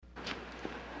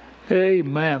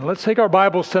Amen. Let's take our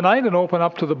Bibles tonight and open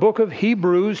up to the book of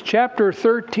Hebrews, chapter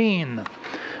 13.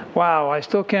 Wow, I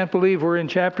still can't believe we're in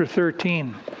chapter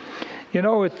 13. You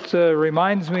know, it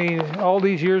reminds me, all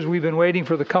these years we've been waiting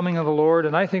for the coming of the Lord,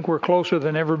 and I think we're closer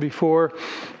than ever before.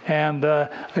 And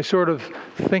I sort of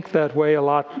think that way a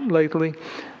lot lately,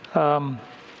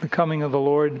 the coming of the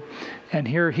Lord. And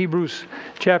here, Hebrews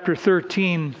chapter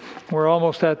 13, we're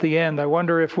almost at the end. I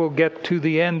wonder if we'll get to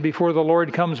the end before the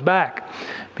Lord comes back,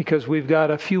 because we've got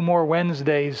a few more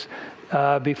Wednesdays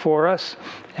before us,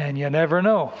 and you never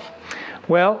know.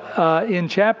 Well, in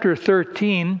chapter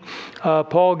 13,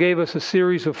 Paul gave us a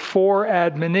series of 4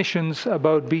 admonitions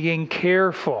about being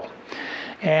careful.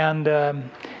 And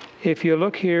if you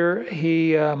look here,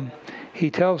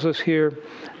 he tells us here,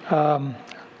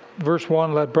 verse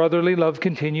 1, let brotherly love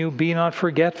continue. Be not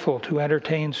forgetful to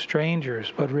entertain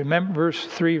strangers. But remember, verse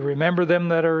 3, remember them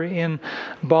that are in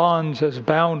bonds as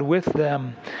bound with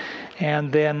them.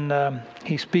 And then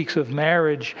he speaks of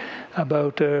marriage,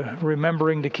 about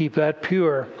remembering to keep that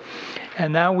pure.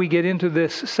 And now we get into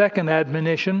this second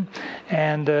admonition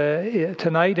and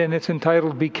tonight, and it's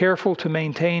entitled, Be Careful to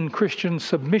Maintain Christian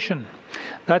Submission.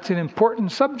 That's an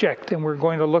important subject, and we're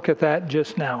going to look at that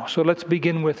just now. So let's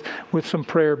begin with some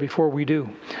prayer before we do.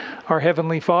 Our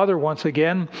Heavenly Father, once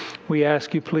again, we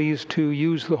ask you please to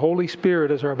use the Holy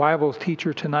Spirit as our Bible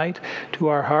teacher tonight to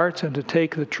our hearts, and to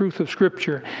take the truth of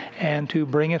Scripture and to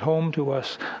bring it home to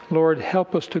us. Lord,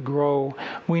 help us to grow.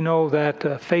 We know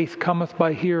that faith cometh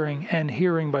by hearing, and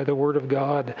hearing by the Word of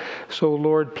God. So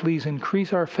Lord, please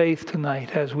increase our faith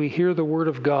tonight as we hear the Word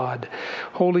of God.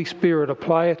 Holy Spirit,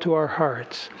 apply it to our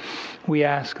hearts. We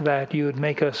ask that you would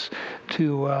make us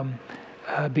to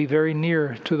be very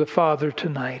near to the Father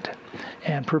tonight,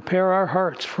 and prepare our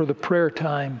hearts for the prayer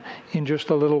time in just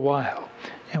a little while.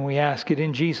 And we ask it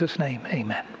in Jesus' name.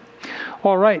 Amen.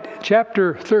 All right,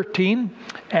 chapter 13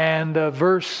 and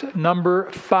verse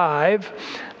number 5.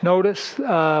 Notice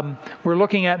we're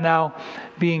looking at now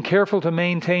being careful to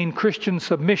maintain Christian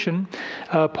submission.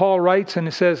 Paul writes and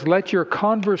he says, let your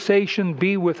conversation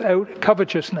be without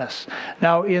covetousness.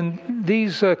 Now in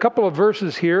these couple of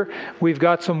verses here, we've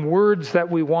got some words that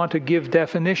we want to give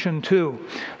definition to,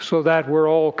 so that we're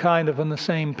all kind of on the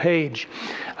same page.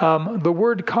 The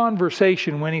word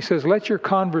conversation, when he says, let your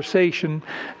conversation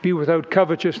be without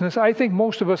covetousness, I think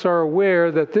most of us are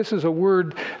aware that this is a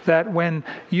word that when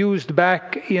used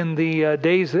back in the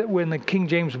days that when the King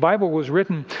James Bible was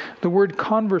written, the word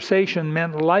conversation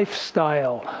meant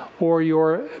lifestyle or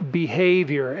your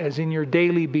behavior, as in your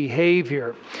daily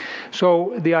behavior.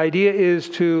 So the idea is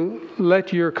to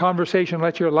let your conversation,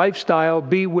 let your lifestyle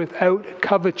be without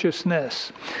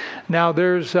covetousness. Now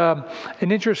there's an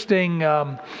interesting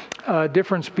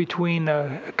difference between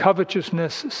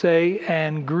covetousness, say,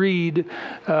 and greed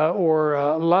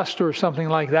or lust or something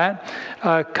like that.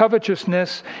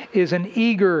 Covetousness is an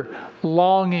eager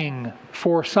longing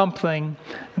for something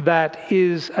that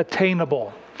is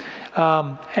attainable.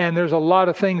 And there's a lot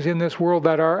of things in this world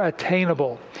that are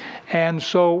attainable. And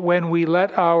so when we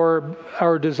let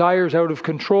our desires out of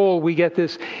control, we get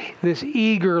this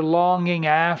eager longing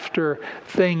after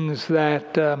things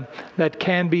that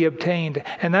can be obtained.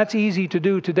 And that's easy to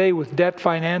do today with debt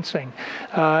financing.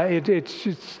 It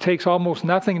takes almost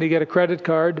nothing to get a credit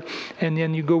card, and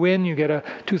then you go in, you get a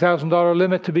 $2,000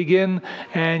 limit to begin,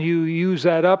 and you use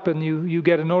that up, and you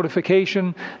get a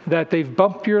notification that they've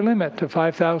bumped your limit to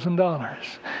 $5,000.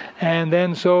 And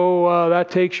then so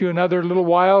that takes you another little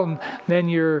while, and then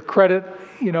your credit,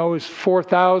 is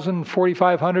 $4,000,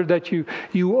 $4,500 that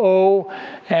you owe,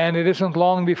 and it isn't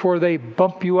long before they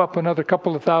bump you up another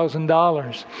couple of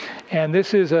 $1,000s. And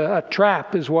this is a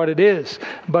trap, is what it is.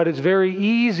 But it's very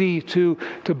easy to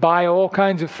buy all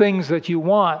kinds of things that you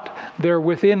want. They're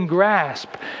within grasp,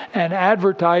 and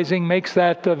advertising makes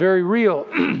that very real.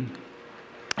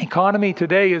 Economy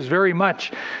today is very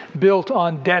much built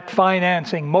on debt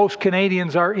financing. Most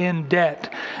Canadians are in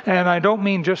debt. And I don't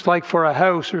mean just like for a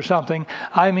house or something.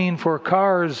 I mean for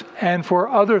cars and for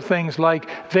other things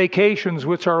like vacations,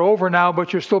 which are over now,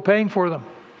 but you're still paying for them.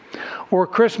 Or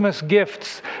Christmas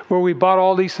gifts, where we bought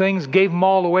all these things, gave them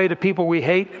all away to people we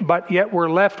hate, but yet we're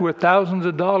left with thousands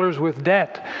of dollars with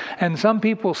debt. And some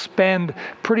people spend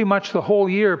pretty much the whole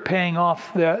year paying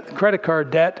off the credit card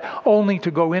debt, only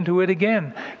to go into it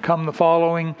again come the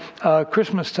following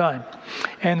Christmas time.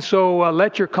 And so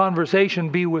let your conversation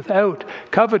be without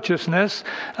covetousness.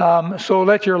 So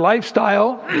let your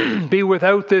lifestyle be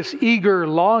without this eager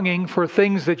longing for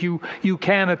things that you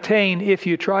can attain if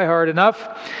you try hard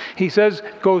enough. He says,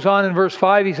 goes on in verse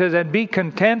 5, he says, and be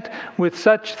content with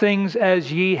such things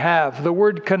as ye have. The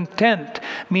word content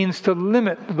means to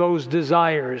limit those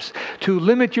desires, to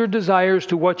limit your desires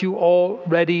to what you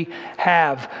already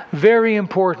have. Very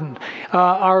important.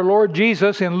 Our Lord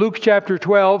Jesus in Luke chapter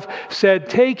 12 said,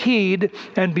 take heed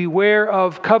and beware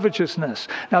of covetousness.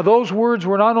 Now those words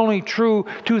were not only true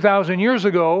 2,000 years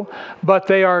ago, but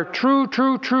they are true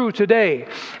today.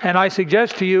 And I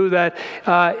suggest to you that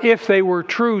if they were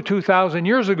true 2,000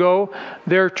 years ago,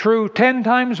 they're true 10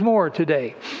 times more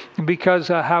today, because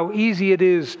how easy it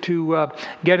is to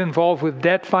get involved with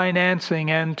debt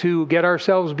financing and to get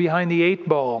ourselves behind the 8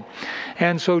 ball.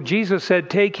 And so Jesus said,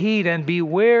 take heed and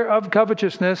beware of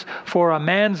covetousness, for a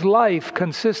man's life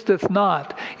consisteth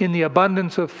not in the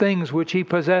abundance of things which he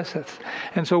possesseth.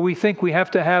 And so we think we have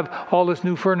to have all this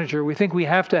new furniture. We think we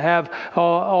have to have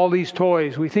all these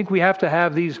toys. We think we have to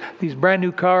have these brand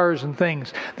new cars and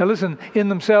things. Now listen, in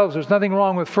themselves, there's nothing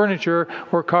wrong with furniture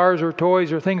or cars or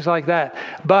toys or things like that.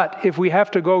 But if we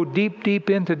have to go deep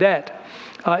into debt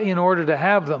in order to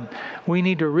have them, we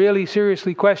need to really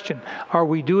seriously question, are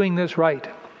we doing this right?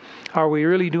 Are we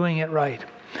really doing it right?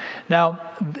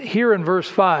 Now, here in verse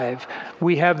 5,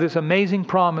 we have this amazing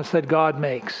promise that God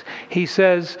makes. He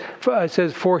says,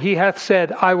 for he hath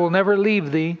said, I will never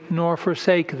leave thee nor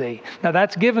forsake thee. Now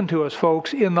that's given to us,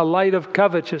 folks, in the light of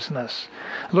covetousness.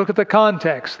 Look at the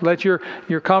context. Let your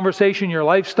conversation, your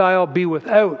lifestyle be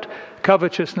without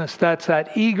covetousness. That's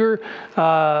that eager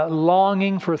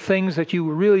longing for things that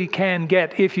you really can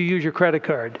get if you use your credit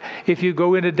card, if you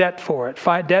go into debt for it,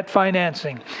 debt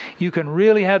financing. You can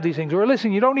really have these things. Or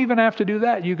listen, you don't even have to do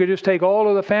that. You could just take all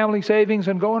of the family savings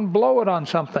and go and blow it on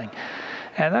something.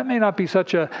 And that may not be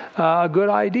such a good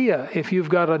idea. If you've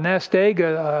got a nest egg,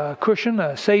 a cushion,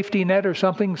 a safety net or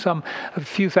something, a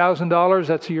few $1,000s,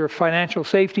 that's your financial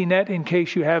safety net in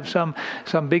case you have some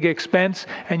big expense,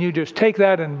 and you just take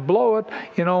that and blow it,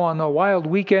 on a wild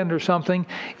weekend or something.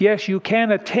 Yes, you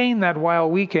can attain that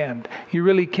wild weekend. You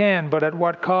really can, but at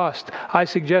what cost? I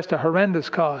suggest a horrendous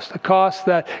cost, a cost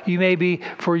that you may be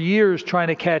for years trying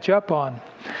to catch up on.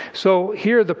 So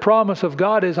here the promise of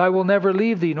God is, I will never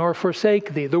leave thee nor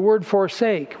forsake thee. The word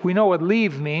forsake, we know what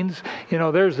leave means.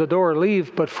 There's the door,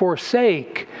 leave. But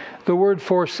forsake, the word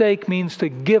forsake means to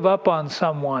give up on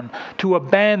someone, to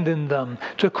abandon them,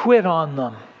 to quit on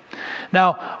them.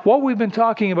 Now, what we've been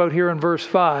talking about here in verse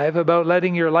 5, about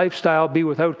letting your lifestyle be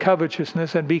without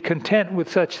covetousness and be content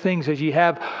with such things as ye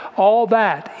have, all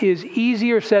that is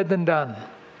easier said than done.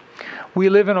 We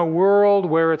live in a world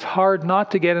where it's hard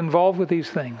not to get involved with these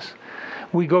things.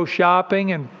 We go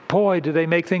shopping and boy, do they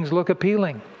make things look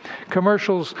appealing.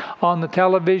 Commercials on the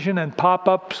television and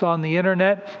pop-ups on the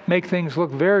internet make things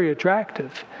look very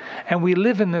attractive. And we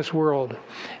live in this world.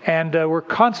 And we're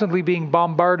constantly being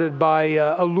bombarded by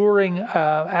alluring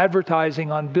advertising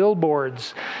on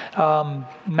billboards,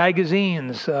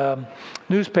 magazines,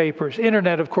 newspapers.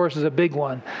 Internet, of course, is a big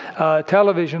one.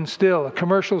 Television still.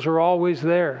 Commercials are always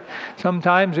there.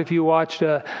 Sometimes if you watched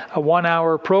a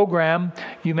 1-hour program,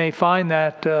 you may find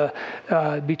that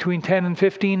between 10 and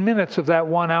 15 minutes of that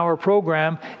 1-hour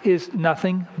program is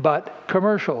nothing but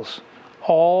commercials.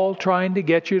 All trying to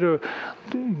get you to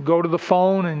go to the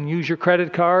phone and use your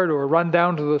credit card or run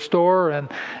down to the store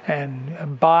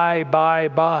and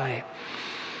buy.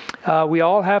 We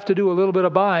all have to do a little bit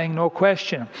of buying, no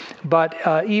question. But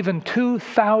even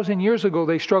 2,000 years ago,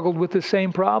 they struggled with the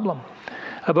same problem.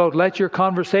 About let your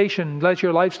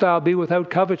lifestyle be without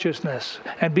covetousness,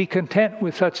 and be content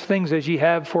with such things as ye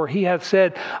have, for he hath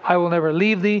said, I will never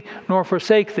leave thee nor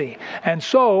forsake thee. And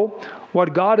so,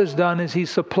 what God has done is He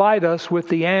supplied us with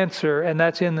the answer, and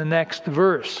that's in the next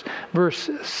verse, verse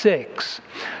 6,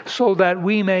 so that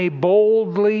we may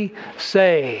boldly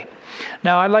say.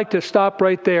 Now, I'd like to stop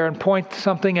right there and point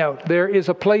something out. There is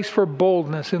a place for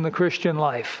boldness in the Christian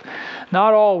life.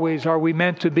 Not always are we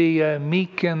meant to be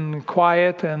meek and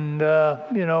quiet and,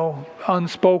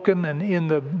 unspoken and in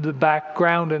the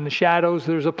background and the shadows.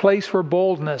 There's a place for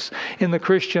boldness in the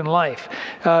Christian life.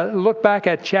 Look back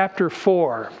at chapter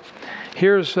 4.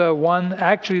 Here's one.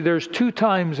 Actually, there's 2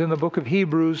 times in the book of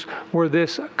Hebrews where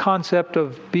this concept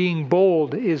of being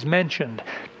bold is mentioned.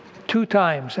 2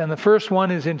 times. And the first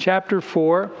one is in chapter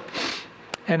 4,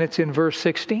 and it's in verse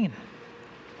 16.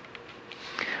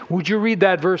 Would you read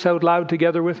that verse out loud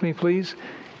together with me, please?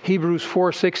 Hebrews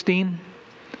 4:16.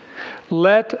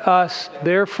 Let us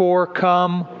therefore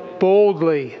come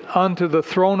boldly unto the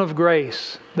throne of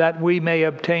grace, that we may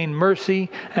obtain mercy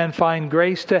and find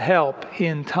grace to help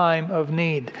in time of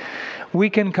need. We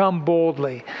can come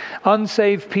boldly.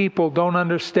 Unsaved people don't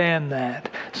understand that.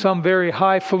 Some very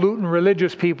highfalutin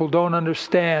religious people don't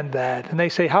understand that. And they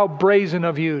say, how brazen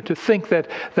of you to think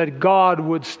that God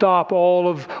would stop all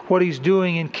of what He's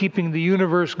doing in keeping the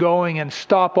universe going and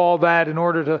stop all that in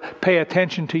order to pay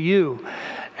attention to you.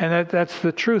 And that's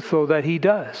the truth, though, that He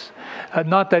does.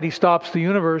 Not that He stops the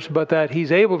universe, but that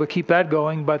He's able to keep that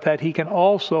going, but that He can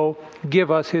also give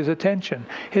us His attention,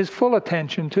 His full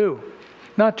attention too.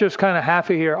 Not just kind of half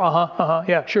a here,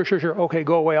 yeah, sure, okay,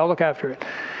 go away, I'll look after it.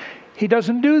 He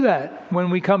doesn't do that when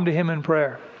we come to Him in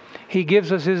prayer. He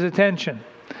gives us His attention,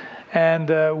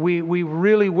 and we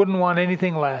really wouldn't want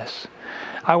anything less.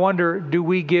 I wonder, do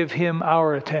we give Him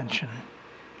our attention?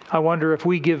 I wonder if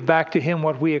we give back to Him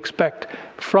what we expect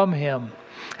from Him.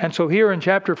 And so here in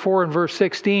chapter 4 and verse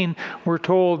 16, we're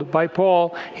told by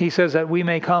Paul, he says that we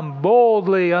may come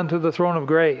boldly unto the throne of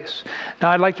grace. Now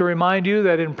I'd like to remind you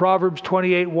that in Proverbs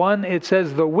 28:1, it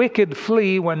says, the wicked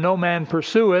flee when no man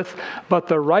pursueth, but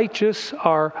the righteous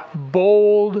are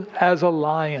bold as a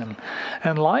lion.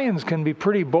 And lions can be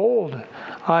pretty bold.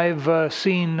 I've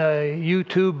seen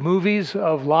YouTube movies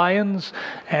of lions,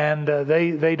 and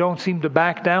they don't seem to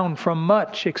back down from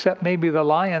much, except maybe the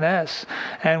lioness.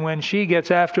 And when she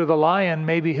gets after the lion,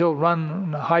 maybe he'll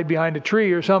run, hide behind a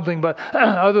tree or something. But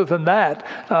other than that,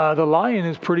 the lion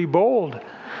is pretty bold.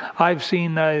 I've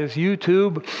seen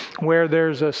YouTube where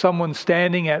there's someone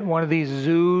standing at one of these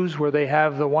zoos where they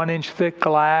have the 1-inch thick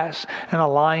glass and a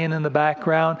lion in the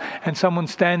background, and someone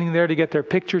standing there to get their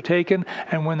picture taken,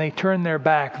 and when they turn their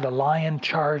back, the lion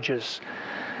charges.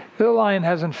 The lion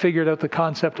hasn't figured out the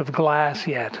concept of glass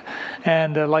yet.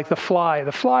 And like the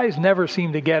flies never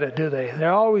seem to get it, do they?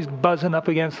 They're always buzzing up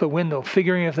against the window,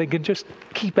 figuring if they could just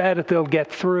keep at it, they'll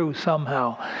get through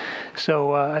somehow.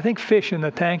 So I think fish in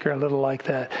the tank are a little like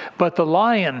that. But the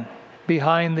lion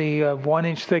behind the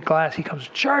 1-inch thick glass, he comes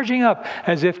charging up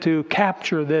as if to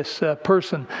capture this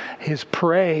person, his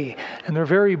prey. And they're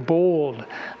very bold,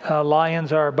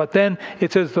 lions are. But then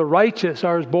it says the righteous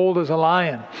are as bold as a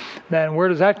lion. Then where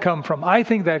does that come from? I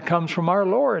think that comes from our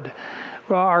Lord,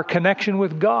 our connection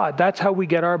with God. That's how we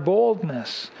get our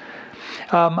boldness.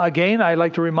 Again, I'd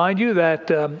like to remind you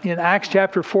that in Acts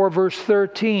chapter 4, verse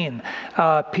 13,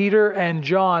 Peter and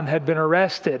John had been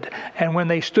arrested. And when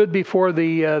they stood before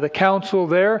the council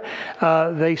there,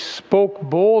 they spoke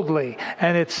boldly.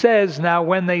 And it says, now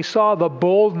when they saw the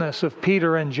boldness of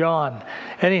Peter and John,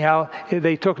 anyhow,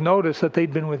 they took notice that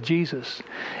they'd been with Jesus.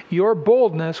 Your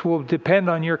boldness will depend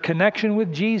on your connection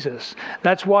with Jesus.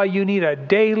 That's why you need a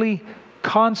daily,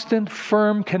 constant,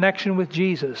 firm connection with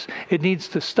Jesus. It needs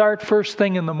to start first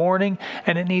thing in the morning,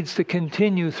 and it needs to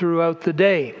continue throughout the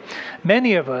day.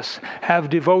 Many of us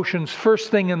have devotions first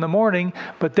thing in the morning,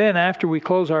 but then after we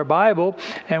close our Bible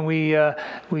and we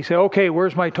say, okay,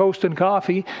 where's my toast and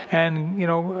coffee? And,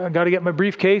 I got to get my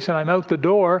briefcase and I'm out the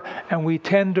door, and we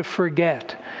tend to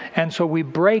forget. And so we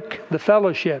break the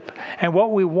fellowship. And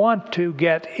what we want to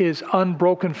get is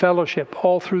unbroken fellowship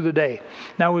all through the day.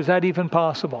 Now, is that even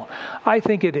possible? I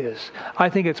think it is. I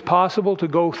think it's possible to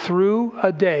go through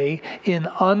a day in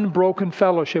unbroken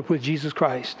fellowship with Jesus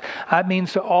Christ. That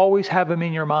means to always have Him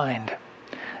in your mind.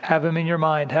 Have Him in your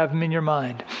mind. Have Him in your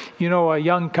mind. A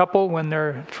young couple, when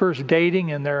they're first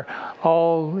dating and they're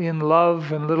all in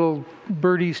love and little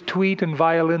birdies tweet and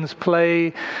violins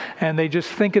play, and they just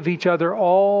think of each other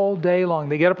all day long.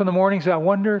 They get up in the morning and say, I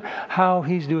wonder how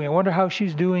he's doing. I wonder how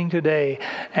she's doing today.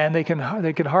 And they can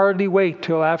hardly wait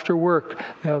till after work.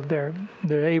 They're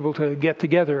able to get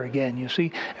together again, you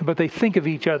see. But they think of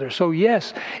each other. So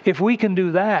yes, if we can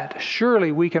do that,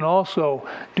 surely we can also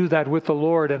do that with the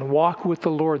Lord and walk with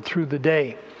the Lord through the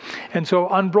day. And so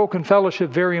unbroken fellowship,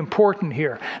 very important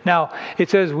here. Now, it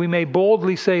says we may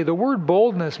boldly say, the word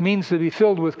boldness means to be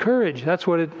filled with courage. That's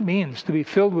what it means, to be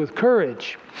filled with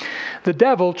courage. The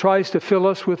devil tries to fill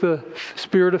us with a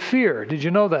spirit of fear. Did you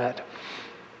know that?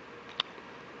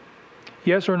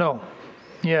 Yes or no?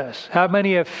 Yes. How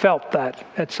many have felt that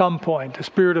at some point, a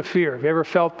spirit of fear? Have you ever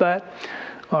felt that?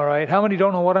 All right. How many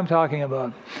don't know what I'm talking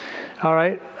about? All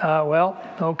right.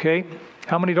 Okay.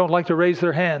 How many don't like to raise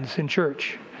their hands in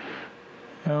church?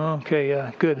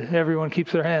 Okay, good. Everyone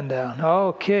keeps their hand down.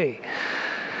 Okay.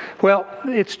 Well,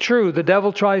 it's true. The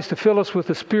devil tries to fill us with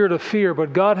the spirit of fear,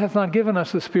 but God hath not given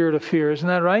us the spirit of fear. Isn't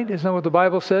that right? Isn't that what the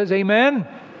Bible says? Amen?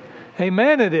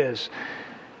 Amen it is.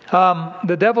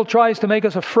 The devil tries to make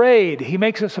us afraid. He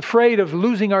makes us afraid of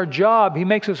losing our job. He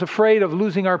makes us afraid of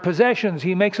losing our possessions.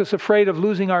 He makes us afraid of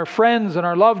losing our friends and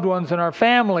our loved ones and our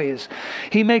families.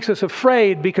 He makes us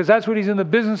afraid because that's what he's in the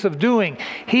business of doing.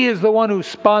 He is the one who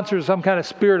sponsors some kind of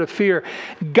spirit of fear.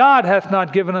 God hath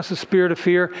not given us a spirit of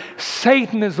fear.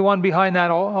 Satan is the one behind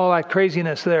that, all that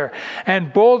craziness there.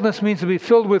 And boldness means to be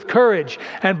filled with courage.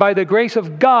 And by the grace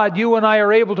of God, you and I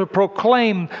are able to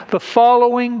proclaim the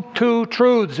following two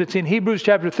truths. It's in Hebrews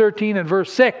chapter 13 and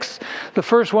verse 6. The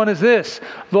first one is this: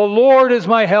 the Lord is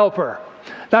my helper.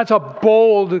 That's a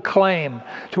bold claim.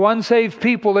 To unsaved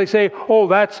people, they say, oh,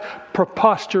 that's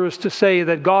preposterous to say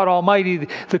that God Almighty,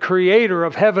 the creator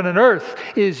of heaven and earth,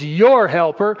 is your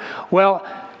helper. Well,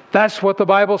 that's what the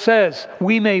Bible says.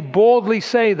 We may boldly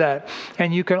say that,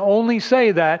 and you can only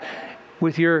say that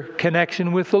with your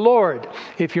connection with the Lord.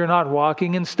 If you're not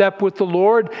walking in step with the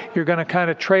Lord, you're going to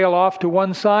kind of trail off to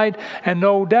one side, and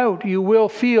no doubt you will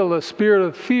feel a spirit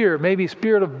of fear, maybe a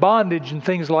spirit of bondage and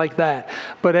things like that.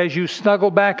 But as you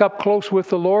snuggle back up close with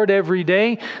the Lord every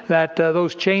day, that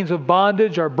those chains of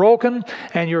bondage are broken,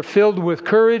 and you're filled with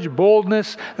courage,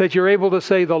 boldness, that you're able to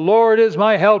say, the Lord is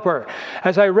my helper.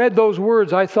 As I read those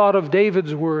words, I thought of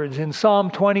David's words in Psalm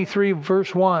 23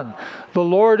 verse 1. The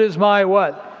Lord is my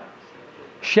what?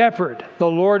 Shepherd. The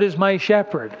Lord is my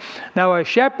shepherd. Now a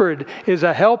shepherd is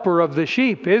a helper of the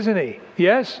sheep, isn't he?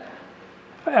 Yes?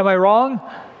 Am I wrong?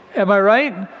 Am I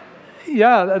right?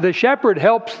 Yeah, the shepherd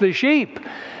helps the sheep.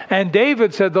 And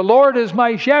David said, the Lord is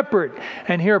my shepherd.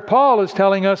 And here Paul is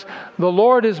telling us, the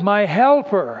Lord is my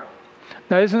helper.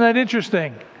 Now isn't that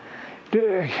interesting?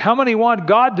 How many want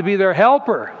God to be their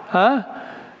helper? Huh?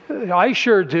 I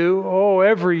sure do. Oh,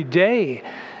 every day.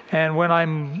 And when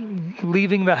I'm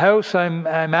leaving the house, I'm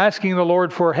asking the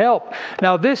Lord for help.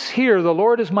 Now this here, the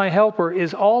Lord is my helper,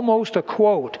 is almost a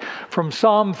quote from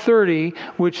Psalm 30,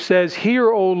 which says, hear,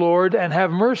 O Lord, and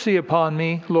have mercy upon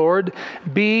me, Lord.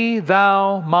 Be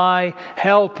thou my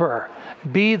helper.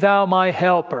 Be thou my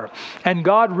helper. And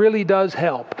God really does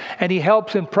help. And he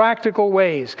helps in practical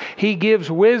ways. He gives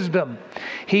wisdom.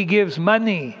 He gives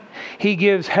money. He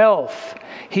gives health.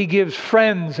 He gives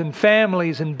friends and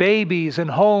families and babies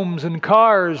and homes and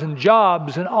cars and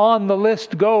jobs, and on the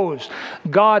list goes.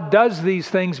 God does these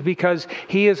things because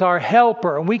he is our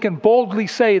helper, and we can boldly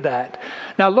say that.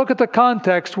 Now look at the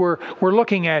context we're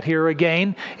looking at here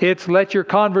again. It's let your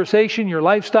conversation, your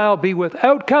lifestyle be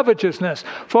without covetousness.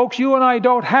 Folks, you and I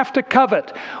don't have to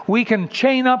covet. We can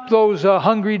chain up those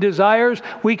hungry desires.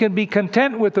 We can be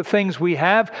content with the things we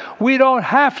have. We don't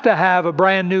have to have a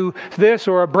brand new this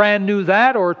or a brand new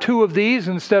that, or two of these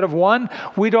instead of one.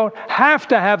 We don't have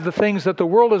to have the things that the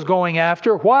world is going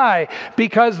after. Why?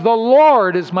 Because the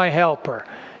Lord is my helper.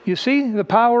 You see the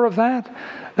power of that?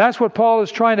 That's what Paul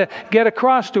is trying to get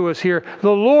across to us here.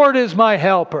 The Lord is my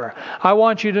helper. I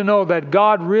want you to know that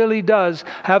God really does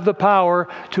have the power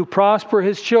to prosper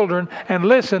his children. And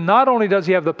listen, not only does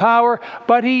he have the power,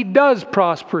 but he does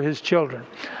prosper his children.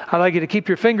 I'd like you to keep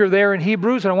your finger there in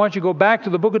Hebrews, and I want you to go back to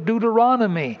the book of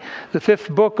Deuteronomy, the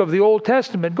 5th book of the Old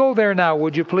Testament. Go there now,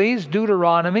 would you please?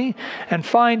 Deuteronomy, and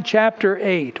find chapter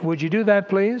 8. Would you do that,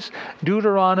 please?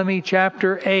 Deuteronomy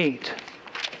chapter 8.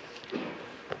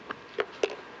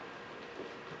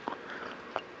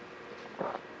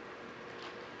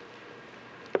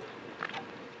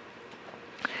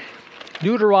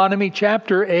 Deuteronomy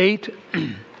chapter 8.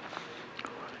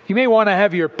 You may want to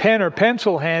have your pen or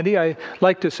pencil handy. I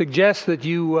like to suggest that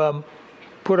you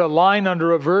put a line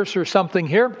under a verse or something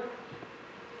here.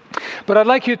 But I'd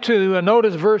like you to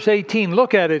notice verse 18.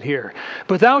 Look at it here.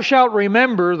 But thou shalt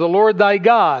remember the Lord thy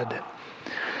God.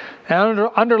 And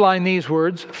underline these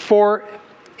words. For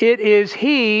it is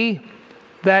he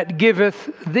that giveth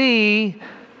thee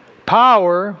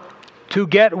power to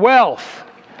get wealth.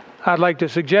 I'd like to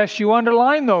suggest you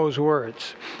underline those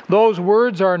words. Those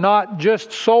words are not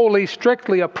just solely,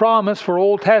 strictly a promise for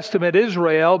Old Testament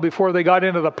Israel before they got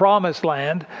into the Promised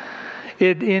Land.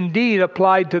 It indeed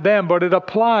applied to them, but it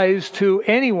applies to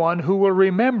anyone who will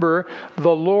remember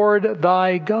the Lord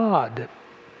thy God.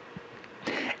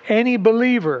 Any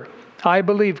believer, I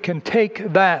believe, can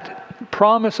take that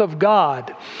promise of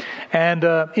God. And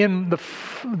in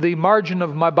the margin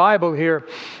of my Bible here,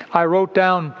 I wrote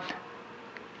down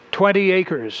 20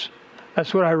 acres.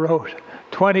 That's what I wrote.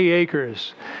 20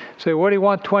 acres. Say, what do you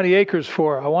want 20 acres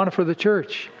for? I want it for the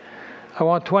church. I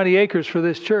want 20 acres for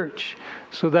this church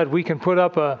so that we can put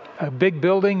up a big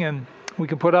building, and we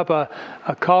can put up a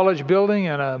college building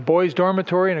and a boys'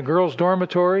 dormitory and a girls'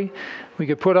 dormitory. We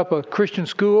could put up a Christian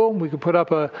school. We could put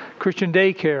up a Christian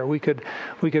daycare. We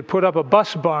could put up a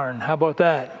bus barn. How about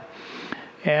that?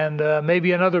 and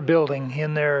maybe another building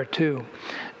in there too.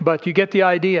 But you get the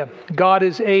idea. God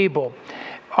is able.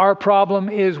 Our problem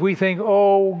is we think,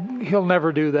 oh, he'll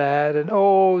never do that. And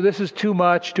oh, this is too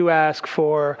much to ask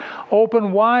for.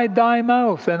 Open wide thy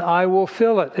mouth and I will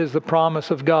fill it, is the promise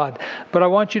of God. But I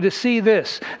want you to see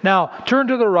this. Now, turn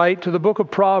to the right to the book of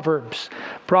Proverbs.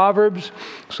 Proverbs,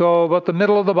 so about the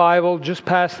middle of the Bible, just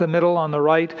past the middle on the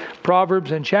right.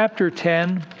 Proverbs in chapter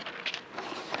 10.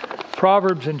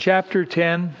 Proverbs in chapter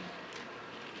 10.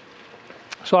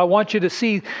 So I want you to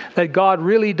see that God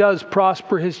really does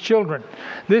prosper His children.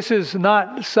 This is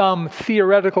not some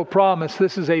theoretical promise.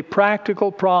 This is a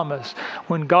practical promise.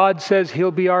 When God says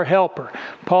He'll be our helper.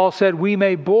 Paul said, we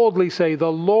may boldly say,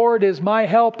 the Lord is my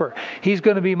helper. He's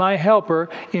going to be my helper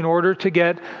in order to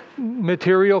get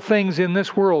material things in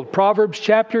this world. Proverbs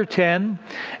chapter 10,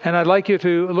 and I'd like you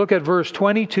to look at verse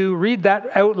 22. Read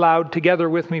that out loud together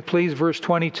with me, please. Verse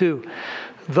 22.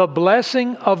 The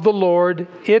blessing of the Lord,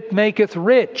 it maketh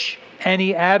rich, and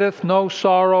He addeth no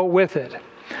sorrow with it.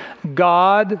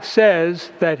 God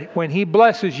says that when He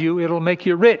blesses you, it'll make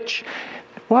you rich.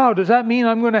 Wow, does that mean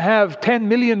I'm going to have $10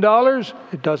 million?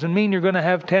 It doesn't mean you're going to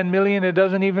have 10 million. It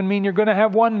doesn't even mean you're going to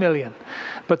have 1 million.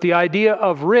 But the idea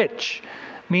of rich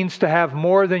means to have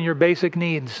more than your basic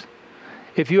needs.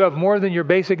 If you have more than your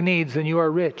basic needs, then you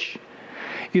are rich.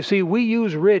 You see, we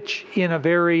use rich in a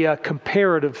very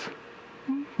comparative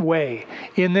way.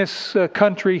 In this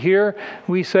country here,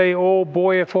 we say, oh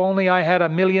boy, if only I had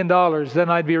 $1 million, then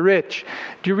I'd be rich.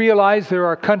 Do you realize there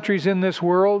are countries in this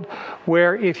world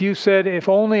where if you said, if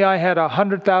only I had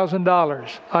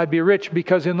 $100,000, I'd be rich,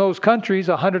 because in those countries,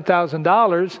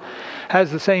 $100,000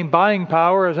 has the same buying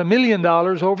power as $1 million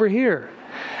over here.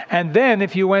 And then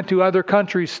if you went to other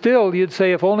countries still, you'd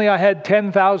say, if only I had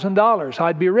 $10,000,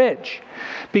 I'd be rich.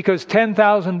 Because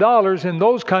 $10,000 in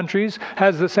those countries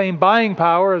has the same buying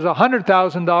power as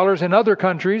 $100,000 in other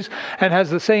countries, and has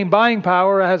the same buying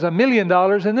power as $1 million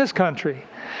in this country.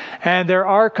 And there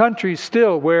are countries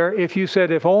still where if you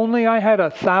said, if only I had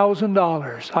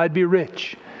 $1,000, I'd be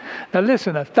rich. Now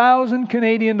listen, 1,000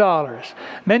 Canadian dollars.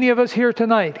 Many of us here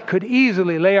tonight could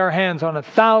easily lay our hands on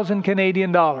 1,000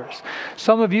 Canadian dollars.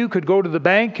 Some of you could go to the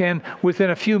bank and within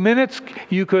a few minutes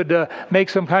you could make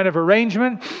some kind of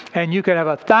arrangement and you could have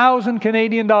 1,000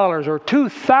 Canadian dollars or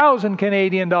 2,000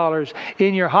 Canadian dollars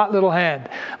in your hot little hand.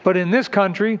 But in this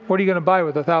country, what are you going to buy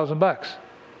with $1,000?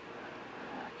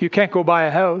 You can't go buy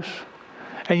a house.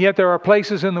 And yet there are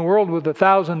places in the world with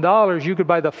 $1,000 you could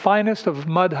buy the finest of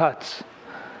mud huts.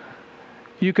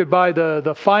 You could buy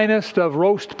the finest of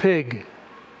roast pig.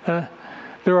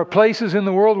 There are places in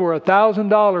the world where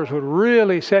 $1,000 would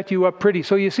really set you up pretty.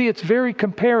 So you see, it's very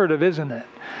comparative, isn't it?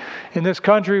 In this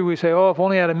country, we say, oh, if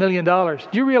only I had $1 million. Do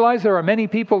you realize there are many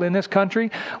people in this country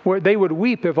where they would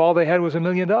weep if all they had was $1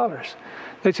 million?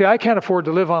 They'd say, I can't afford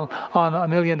to live on $1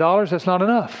 million. That's not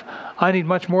enough. I need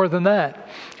much more than that.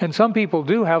 And some people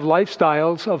do have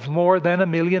lifestyles of more than $1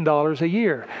 million a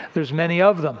year. There's many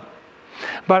of them.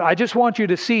 But I just want you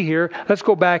to see here, let's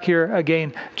go back here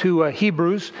again to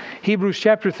Hebrews. Hebrews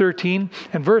chapter 13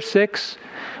 and verse 6.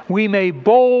 We may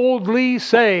boldly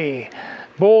say,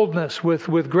 boldness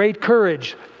with great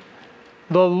courage,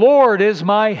 the Lord is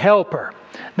my helper.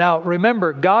 Now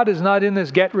remember, God is not in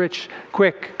this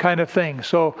get-rich-quick kind of thing.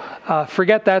 So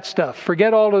forget that stuff.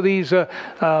 Forget all of these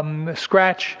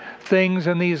scratch things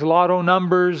and these lotto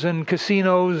numbers and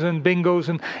casinos and bingos,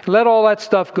 and let all that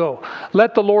stuff go.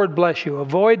 Let the Lord bless you.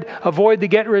 Avoid the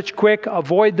get-rich-quick.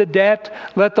 Avoid the debt.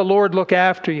 Let the Lord look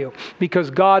after you. Because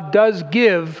God does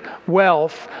give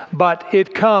wealth, but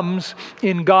it comes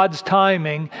in God's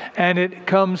timing and it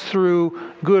comes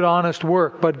through good, honest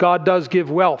work. But God does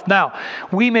give wealth. Now,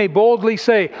 we may boldly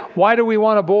say, why do we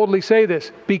want to boldly say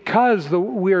this? Because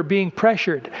we are being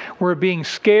pressured. We're being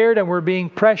scared and we're being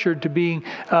pressured to being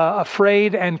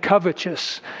afraid and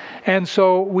covetous. And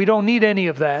so we don't need any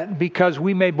of that, because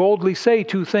we may boldly say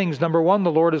two things. Number one,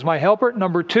 the Lord is my helper.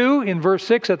 Number two, in verse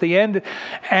 6 at the end,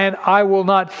 and I will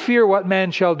not fear what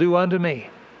man shall do unto me.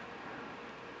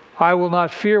 I will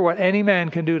not fear what any man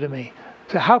can do to me.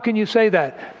 So how can you say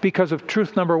that? Because of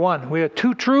truth number one. We have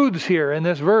two truths here in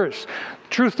this verse.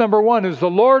 Truth number one is the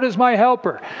Lord is my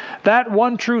helper. That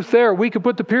one truth there, we could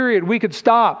put the period, we could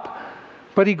stop.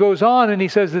 But he goes on and he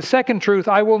says the second truth,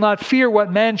 I will not fear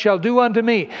what man shall do unto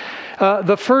me.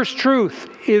 The first truth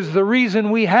is the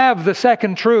reason we have the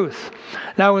second truth.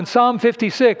 Now in Psalm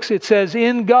 56 it says,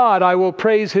 in God I will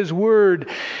praise His word.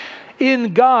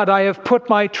 In God I have put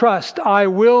my trust. I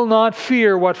will not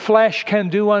fear what flesh can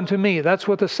do unto me. That's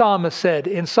what the psalmist said.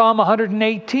 In Psalm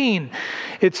 118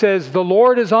 it says, the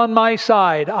Lord is on my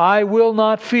side. I will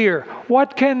not fear.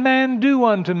 What can man do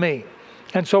unto me?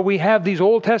 And so we have these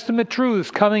Old Testament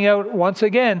truths coming out once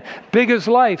again, big as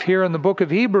life here in the book of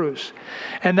Hebrews.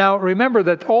 And now remember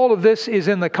that all of this is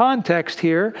in the context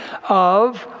here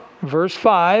of verse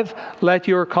 5, let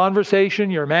your conversation,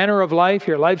 your manner of life,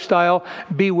 your lifestyle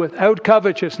be without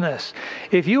covetousness.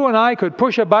 If you and I could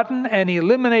push a button and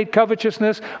eliminate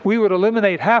covetousness, we would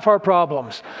eliminate half our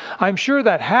problems. I'm sure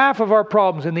that half of our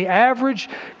problems in the average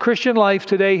Christian life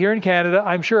today here in Canada,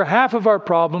 I'm sure half of our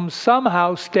problems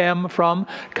somehow stem from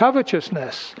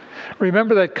covetousness.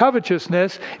 Remember that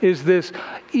covetousness is this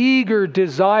eager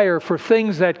desire for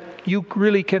things that you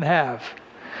really can have.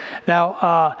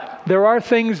 Now, there are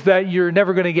things that you're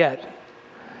never going to get.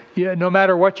 No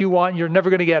matter what you want, you're never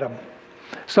going to get them.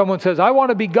 Someone says, I want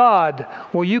to be God.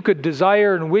 Well, you could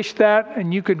desire and wish that,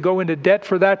 and you could go into debt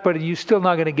for that, but you're still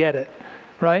not going to get it,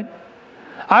 right?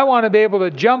 I want to be able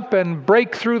to jump and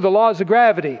break through the laws of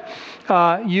gravity.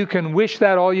 You can wish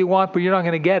that all you want, but you're not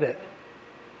going to get it.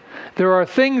 There are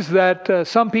things that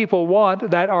some people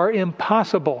want that are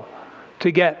impossible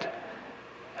to get.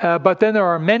 But then there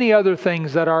are many other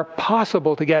things that are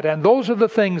possible to get. And those are the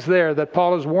things there that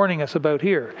Paul is warning us about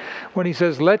here. When he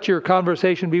says, let your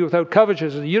conversation be without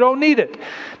covetousness. You don't need it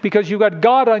because you've got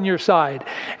God on your side.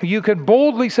 You can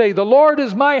boldly say, the Lord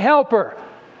is my helper.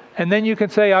 And then you can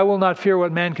say, I will not fear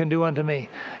what man can do unto me.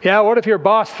 Yeah, what if your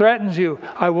boss threatens you?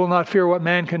 I will not fear what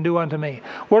man can do unto me.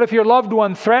 What if your loved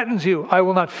one threatens you? I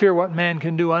will not fear what man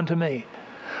can do unto me.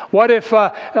 What if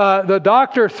the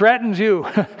doctor threatens you?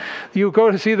 You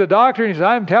go to see the doctor and he says,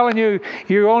 I'm telling you,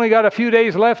 you only got a few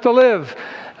days left to live.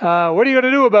 What are you going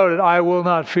to do about it? I will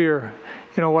not fear,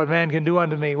 what man can do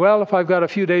unto me. Well, if I've got a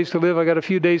few days to live, I got a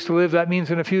few days to live. That means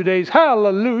in a few days,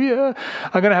 hallelujah,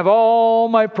 I'm going to have all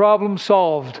my problems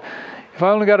solved. If I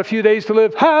only got a few days to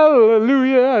live,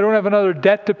 hallelujah, I don't have another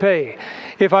debt to pay.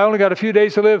 If I only got a few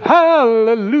days to live,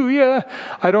 hallelujah,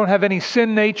 I don't have any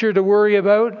sin nature to worry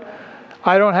about.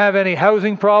 I don't have any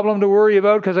housing problem to worry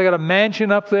about because I got a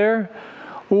mansion up there.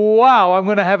 Wow, I'm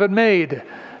going to have it made.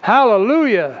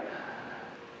 Hallelujah.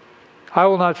 I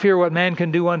will not fear what man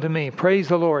can do unto me. Praise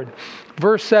the Lord.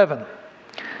 Verse 7.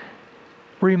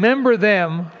 Remember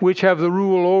them which have the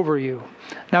rule over you.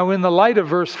 Now in the light of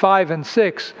verse 5 and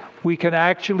 6, we can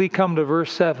actually come to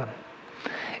verse 7.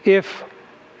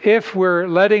 If we're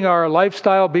letting our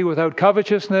lifestyle be without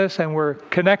covetousness and we're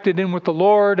connected in with the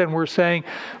Lord and we're saying,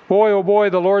 boy, oh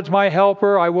boy, the Lord's my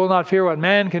helper, I will not fear what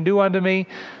man can do unto me.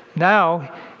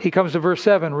 Now, he comes to verse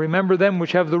 7, remember them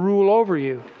which have the rule over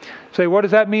you. Say, what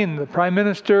does that mean? The prime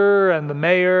minister and the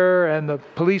mayor and the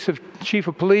chief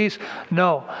of police?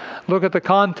 No. Look at the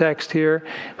context here.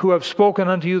 Who have spoken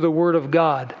unto you the word of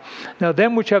God. Now,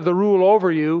 them which have the rule over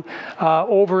you,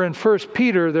 over in 1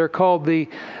 Peter,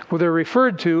 they're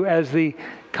referred to as the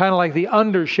kind of like the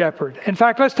under shepherd. In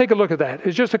fact, let's take a look at that.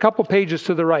 It's just a couple pages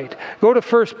to the right. Go to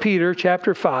 1 Peter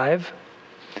chapter 5.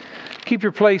 Keep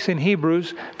your place in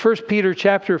Hebrews. 1 Peter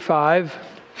chapter 5.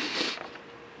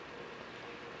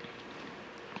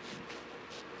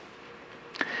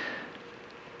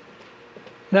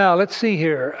 Now, let's see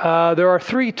here. There are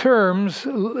three terms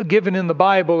given in the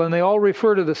Bible, and they all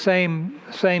refer to the same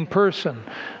person.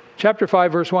 Chapter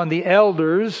 5, verse 1, the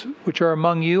elders which are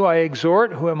among you I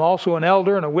exhort, who am also an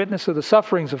elder and a witness of the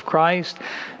sufferings of Christ,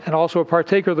 and also a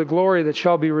partaker of the glory that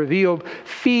shall be revealed.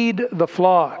 Feed the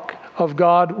flock of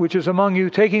God which is among you,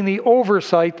 taking the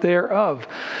oversight thereof.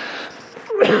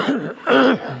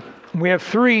 We have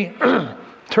three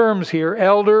terms here,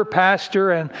 elder,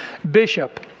 pastor, and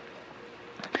bishop.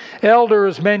 Elder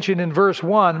is mentioned in verse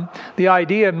 1. The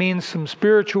idea means some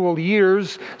spiritual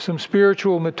years, some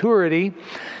spiritual maturity.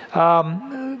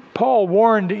 Paul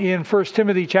warned in 1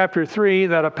 Timothy chapter 3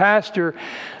 that a pastor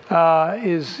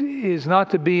is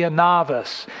not to be a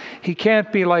novice. He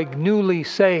can't be like newly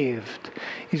saved.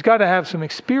 He's got to have some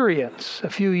experience, a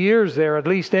few years there at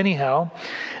least anyhow.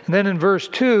 And then in verse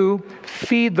 2,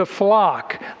 feed the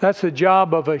flock. That's the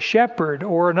job of a shepherd,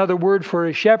 or another word for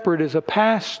a shepherd is a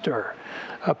pastor.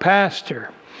 A pastor.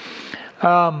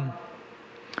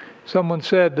 Someone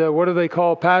said, what do they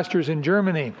call pastors in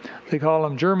Germany? They call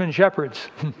them German shepherds.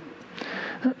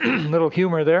 Little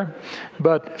humor there.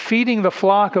 But feeding the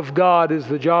flock of God is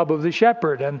the job of the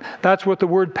shepherd. And that's what the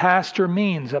word pastor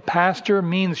means. A pastor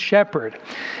means shepherd.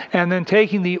 And then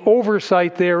taking the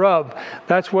oversight thereof.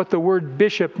 That's what the word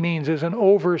bishop means, is an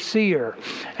overseer.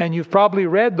 And you've probably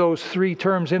read those three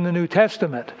terms in the New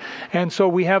Testament. And so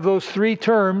we have those three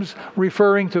terms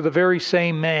referring to the very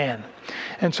same man.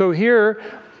 And so here,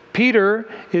 Peter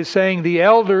is saying the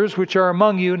elders which are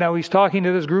among you. Now he's talking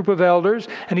to this group of elders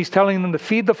and he's telling them to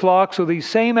feed the flock. So these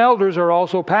same elders are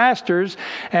also pastors,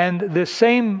 and this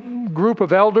same group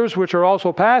of elders which are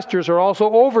also pastors are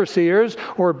also overseers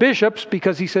or bishops,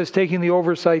 because he says taking the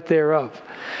oversight thereof.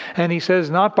 And he says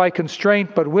not by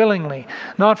constraint but willingly,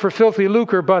 not for filthy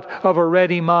lucre but of a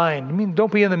ready mind. I mean,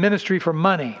 don't be in the ministry for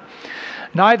money.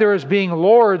 Neither as being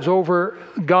lords over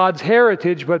God's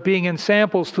heritage, but being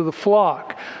ensamples to the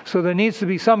flock. So there needs to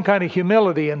be some kind of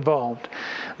humility involved.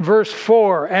 Verse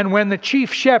 4, and when the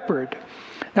chief shepherd.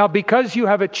 Now, because you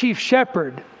have a chief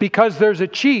shepherd, because there's a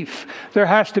chief, there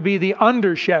has to be the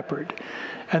under shepherd.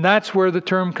 And that's where the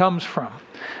term comes from.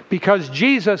 Because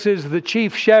Jesus is the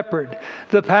chief shepherd,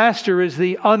 the pastor is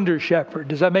the under shepherd.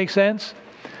 Does that make sense?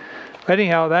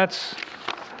 Anyhow, that's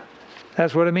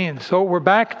what it means. So we're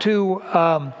back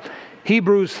to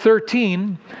Hebrews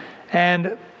 13,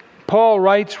 and Paul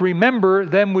writes, remember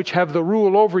them which have the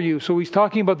rule over you. So he's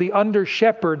talking about the under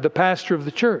shepherd, the pastor of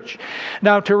the church.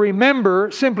 Now, to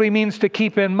remember simply means to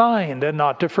keep in mind and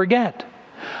not to forget.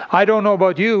 I don't know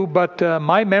about you, but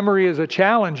my memory is a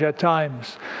challenge at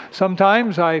times.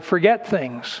 Sometimes I forget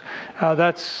things.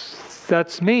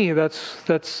 That's me.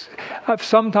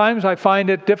 Sometimes I find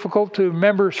it difficult to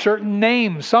remember certain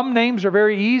names. Some names are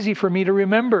very easy for me to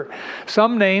remember.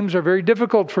 Some names are very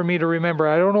difficult for me to remember.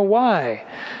 I don't know why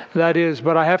that is,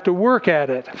 but I have to work at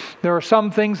it. There are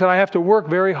some things that I have to work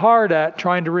very hard at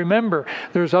trying to remember.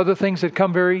 There's other things that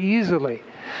come very easily.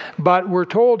 But we're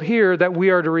told here that we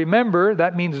are to remember.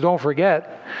 That means don't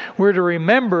forget. We're to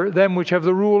remember them which have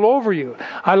the rule over you.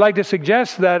 I like to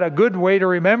suggest that a good way to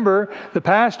remember the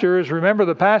pastor is remember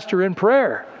the pastor in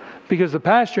prayer, because the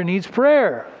pastor needs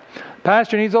prayer.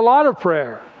 Pastor needs a lot of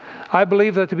prayer. I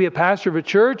believe that to be a pastor of a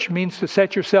church means to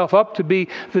set yourself up to be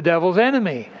the devil's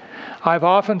enemy. I've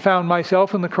often found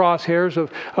myself in the crosshairs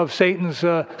of Satan's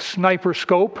sniper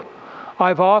scope.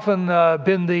 I've often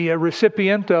been the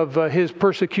recipient of his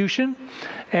persecution,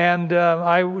 and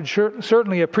I would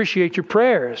certainly appreciate your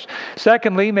prayers.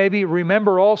 Secondly, maybe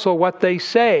remember also what they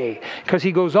say, because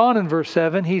he goes on in verse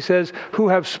 7, he says, who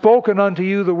have spoken unto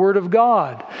you the word of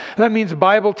God. That means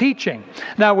Bible teaching.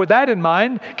 Now, with that in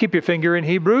mind, keep your finger in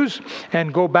Hebrews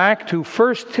and go back to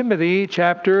 1 Timothy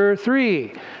chapter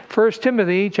 3. 1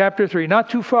 Timothy chapter 3,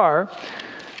 not too far.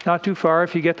 Not too far.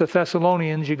 If you get to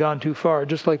Thessalonians, you've gone too far,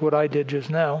 just like what I did just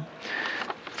now.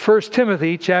 1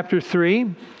 Timothy chapter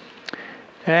 3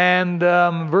 and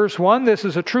verse 1, this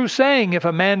is a true saying, if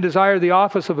a man desire the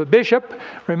office of a bishop.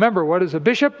 Remember, what is a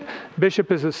bishop?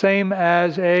 Bishop is the same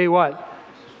as a what?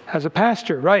 As a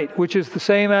pastor, right, which is the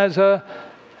same as a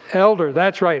elder.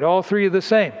 That's right, all three are the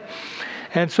same.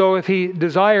 And so if he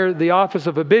desire the office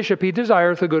of a bishop, he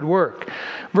desireth a good work.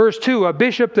 Verse 2, a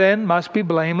bishop then must be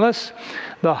blameless,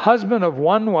 the husband of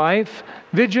one wife,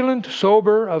 vigilant,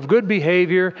 sober, of good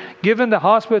behavior, given to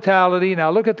hospitality. Now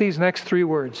look at these next three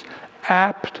words.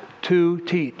 Apt to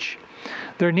teach.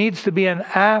 There needs to be an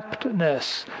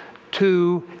aptness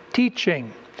to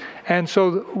teaching. And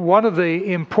so one of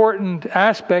the important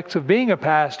aspects of being a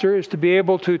pastor is to be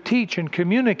able to teach and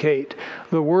communicate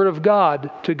the Word of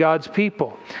God to God's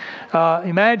people.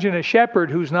 Imagine a shepherd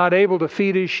who's not able to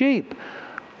feed his sheep.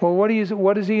 Well, what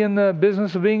is he in the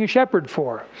business of being a shepherd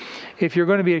for? If you're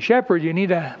going to be a shepherd, you need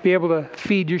to be able to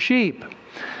feed your sheep.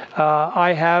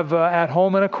 I have at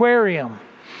home an aquarium,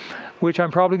 which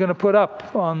I'm probably going to put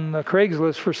up on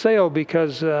Craigslist for sale,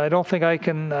 because I don't think I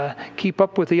can keep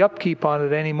up with the upkeep on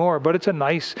it anymore. But it's a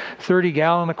nice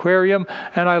 30-gallon aquarium,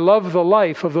 and I love the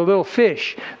life of the little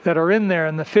fish that are in there.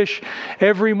 And the fish,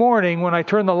 every morning when I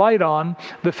turn the light on,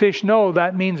 the fish know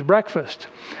that means breakfast.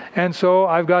 And so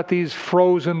I've got these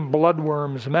frozen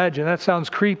bloodworms. Imagine, that sounds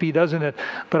creepy, doesn't it?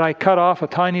 But I cut off a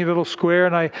tiny little square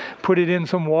and I put it in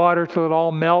some water till it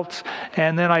all melts.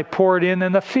 And then I pour it in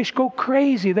and the fish go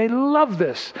crazy. They love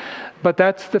this. But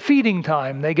that's the feeding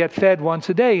time. They get fed once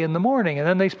a day in the morning. And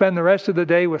then they spend the rest of the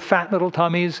day with fat little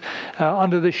tummies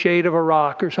under the shade of a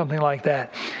rock or something like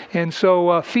that. And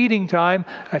so feeding time,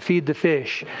 I feed the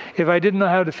fish. If I didn't know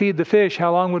how to feed the fish,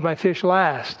 how long would my fish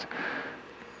last?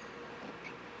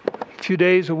 A few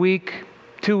days, a week,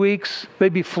 2 weeks,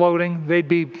 they'd be floating. They'd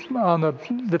be on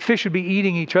the fish would be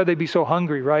eating each other. They'd be so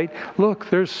hungry, right? Look,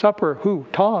 there's supper. Who?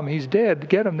 Tom, he's dead.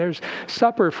 Get him. There's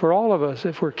supper for all of us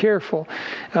if we're careful.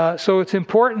 So it's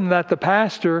important that the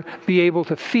pastor be able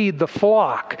to feed the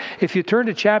flock. If you turn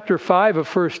to chapter 5 of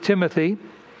 1 Timothy,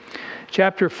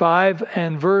 chapter 5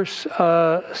 and verse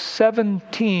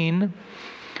 17,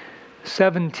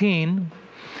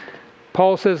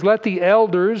 Paul says, let the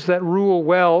elders that rule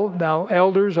well. Now,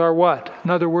 elders are what?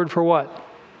 Another word for what?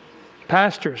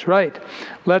 pastors, right.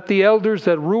 Let the elders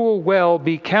that rule well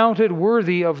be counted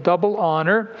worthy of double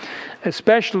honor,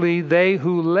 especially they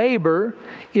who labor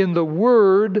in the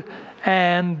word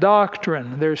and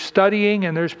doctrine. There's studying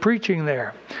and there's preaching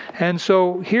there. And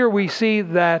so here we see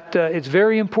that it's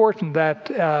very important that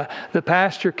the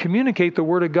pastor communicate the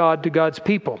word of God to God's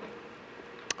people.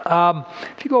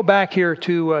 If you go back here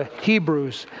to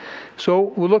Hebrews,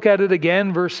 so we'll look at it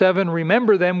again, verse 7.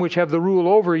 Remember them which have the rule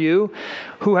over you,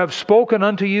 who have spoken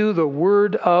unto you the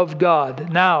word of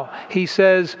God. Now, he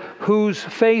says, whose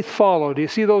faith follow. Do you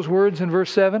see those words in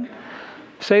verse 7?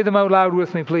 Say them out loud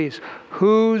with me, please.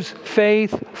 Whose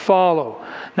faith follow.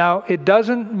 Now, it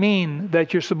doesn't mean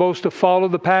that you're supposed to follow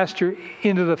the pastor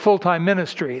into the full-time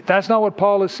ministry. That's not what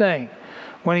Paul is saying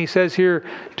when he says here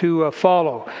to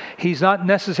follow. He's not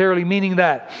necessarily meaning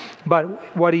that. But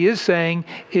what he is saying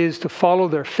is to follow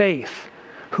their faith.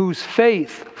 Whose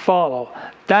faith follow.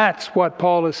 That's what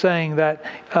Paul is saying that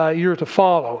you're to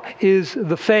follow, is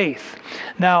the faith.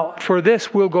 Now, for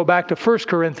this, we'll go back to 1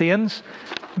 Corinthians,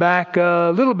 back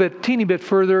a little bit, teeny bit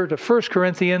further to 1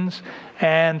 Corinthians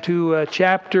and to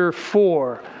chapter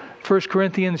 4. 1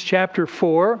 Corinthians chapter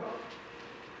 4.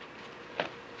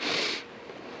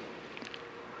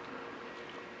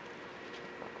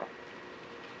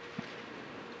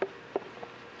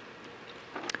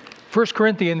 1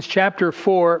 Corinthians chapter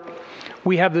 4,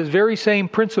 we have this very same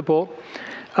principle.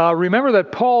 Remember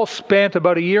that Paul spent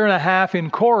about 1.5 years in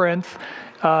Corinth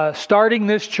starting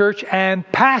this church and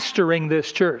pastoring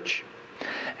this church.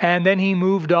 And then he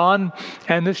moved on,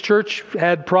 and this church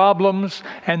had problems,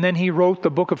 and then he wrote the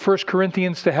book of 1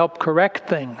 Corinthians to help correct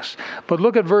things. But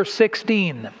look at verse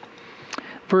 16.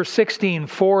 Verse 16,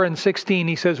 4 and 16,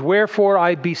 he says, wherefore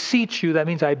I beseech you, that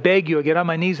means I beg you, I get on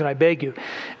my knees and I beg you,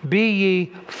 be ye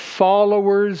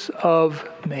followers of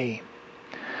me.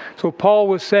 So Paul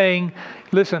was saying,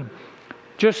 listen,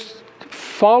 just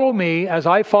follow me as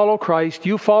I follow Christ,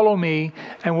 you follow me,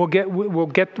 and we'll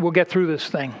get through this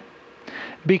thing.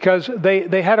 Because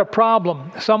they had a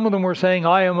problem. Some of them were saying,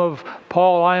 I am of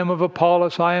Paul, I am of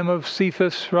Apollos, I am of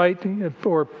Cephas, right?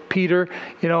 Or Peter,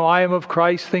 I am of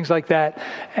Christ, things like that.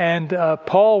 And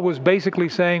Paul was basically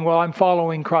saying, well, I'm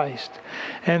following Christ.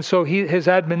 And so his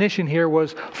admonition here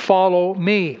was, follow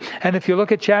me. And if you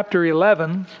look at chapter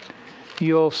 11,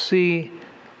 you'll see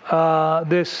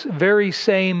this very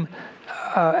same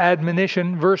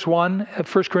admonition, verse 1,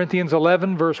 1 Corinthians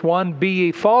 11, verse 1, be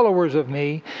ye followers of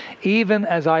me, even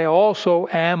as I also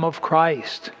am of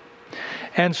Christ.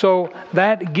 And so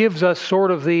that gives us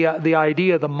sort of the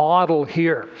idea, the model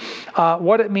here.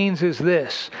 What it means is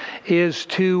this, is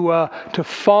to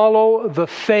follow the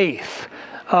faith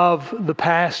of the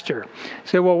pastor.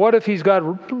 Say, well, what if he's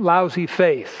got lousy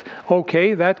faith?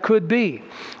 Okay, that could be.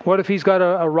 What if he's got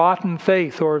a rotten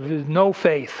faith or no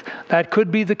faith? That could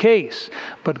be the case.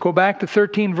 But go back to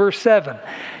 13 verse 7.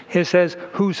 It says,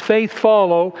 whose faith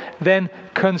follow, then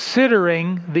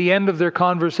considering the end of their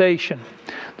conversation.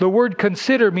 The word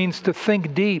consider means to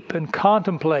think deep and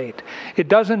contemplate. It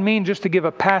doesn't mean just to give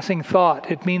a passing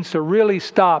thought. It means to really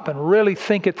stop and really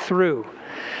think it through.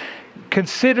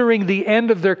 Considering the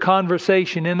end of their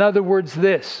conversation. In other words,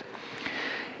 this.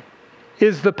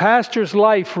 Is the pastor's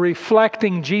life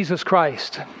reflecting Jesus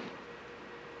Christ?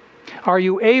 Are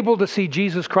you able to see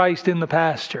Jesus Christ in the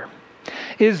pastor?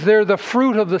 Is there the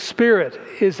fruit of the Spirit?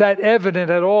 Is that evident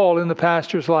at all in the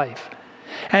pastor's life?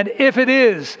 And if it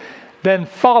is, then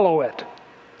follow it.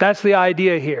 That's the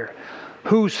idea here.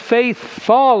 Whose faith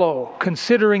follow,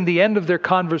 considering the end of their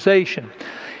conversation.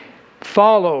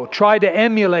 Follow, try to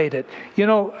emulate it.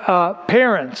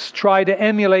 Parents try to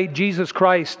emulate Jesus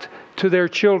Christ to their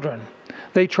children.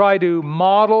 They try to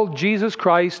model Jesus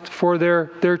Christ for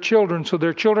their children, so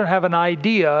their children have an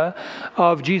idea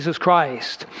of Jesus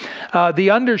Christ. The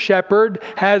under-shepherd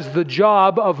has the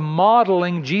job of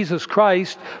modeling Jesus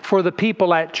Christ for the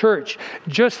people at church,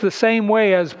 just the same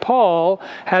way as Paul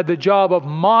had the job of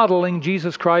modeling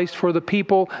Jesus Christ for the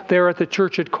people there at the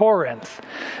church at Corinth.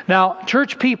 Now,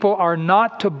 church people are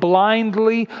not to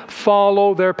blindly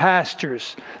follow their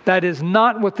pastors. That is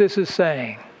not what this is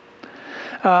saying.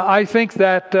 I think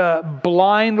that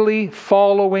blindly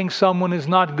following someone is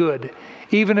not good.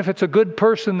 Even if it's a good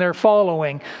person they're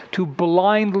following, to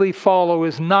blindly follow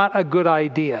is not a good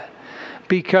idea.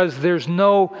 Because there's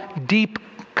no deep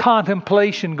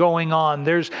contemplation going on.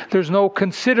 There's no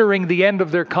considering the end of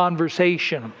their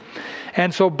conversation.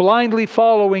 And so blindly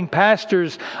following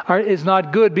pastors is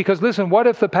not good. Because listen, what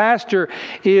if the pastor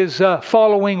is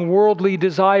following worldly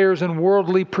desires and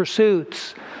worldly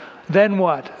pursuits? Then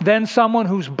what? Then someone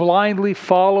who's blindly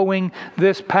following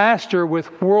this pastor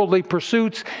with worldly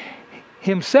pursuits,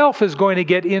 himself is going to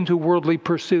get into worldly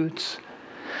pursuits?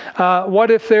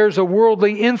 What if there's a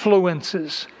worldly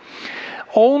influences?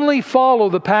 Only follow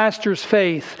the pastor's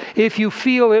faith if you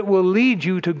feel it will lead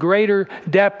you to greater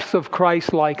depths of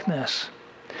Christ-likeness.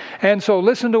 And so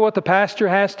listen to what the pastor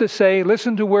has to say.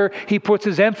 Listen to where he puts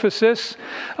his emphasis.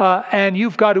 And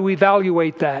you've got to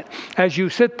evaluate that. As you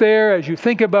sit there, as you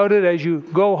think about it, as you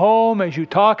go home, as you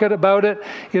talk about it,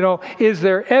 is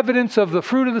there evidence of the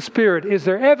fruit of the Spirit? Is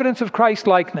there evidence of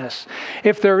Christ-likeness?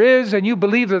 If there is, and you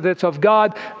believe that it's of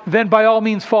God, then by all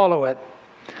means follow it.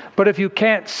 But if you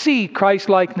can't see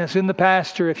Christ-likeness in the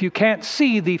pastor, if you can't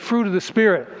see the fruit of the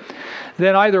Spirit,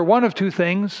 then either one of two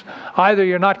things: either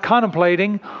you're not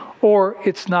contemplating, or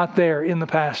it's not there in the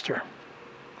pastor.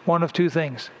 One of two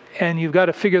things. And you've got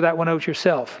to figure that one out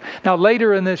yourself. Now,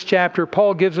 later in this chapter,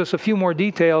 Paul gives us a few more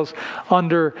details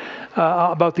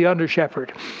about the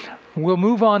under-shepherd. We'll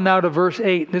move on now to verse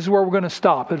 8. This is where we're going to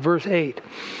stop, at verse 8.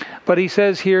 But he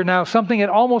says here now something that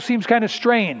almost seems kind of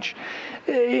strange.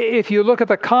 If you look at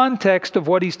the context of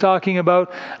what he's talking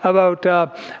about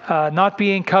not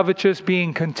being covetous,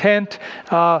 being content,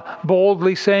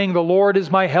 boldly saying, "The Lord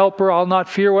is my helper, I'll not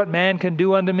fear what man can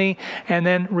do unto me," and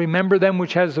then remember them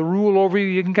which has the rule over you.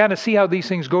 You can kind of see how these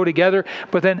things go together.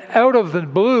 But then out of the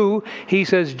blue, he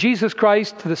says, Jesus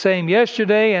Christ the same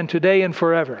yesterday and today and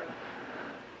forever.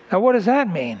 Now what does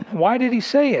that mean? Why did he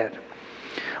say it?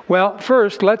 Well,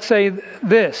 first, let's say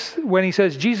this. When he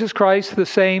says Jesus Christ the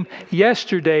same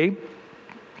yesterday,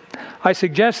 I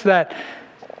suggest that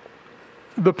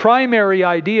the primary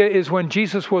idea is when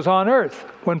Jesus was on earth.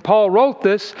 When Paul wrote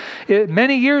this,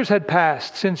 many years had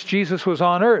passed since Jesus was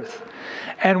on earth.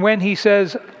 And when he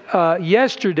says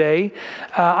yesterday,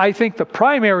 I think the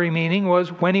primary meaning was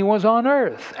when he was on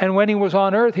earth. And when he was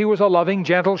on earth, he was a loving,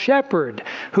 gentle shepherd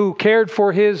who cared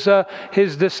for his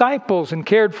disciples and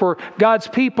cared for God's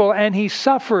people, and he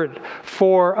suffered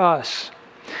for us.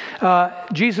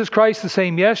 Jesus Christ the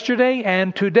same yesterday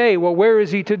and today. Well, where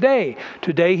is he today?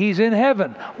 Today he's in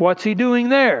heaven. What's he doing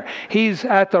there? He's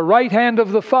at the right hand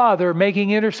of the Father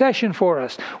making intercession for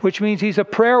us, which means he's a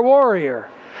prayer warrior.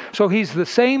 So he's the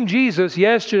same Jesus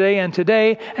yesterday and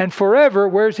today and forever.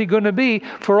 Where's he going to be?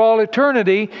 For all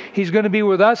eternity, he's going to be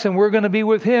with us and we're going to be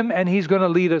with him, and he's going to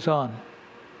lead us on.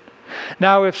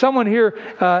 Now, if someone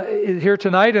is here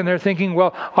tonight and they're thinking,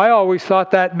 well, I always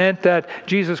thought that meant that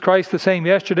Jesus Christ the same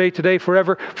yesterday, today,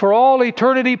 forever, for all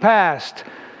eternity past,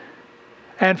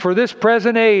 and for this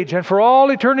present age, and for all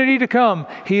eternity to come,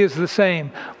 he is the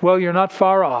same. Well, you're not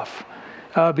far off.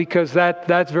 Because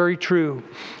that's very true.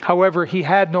 However, he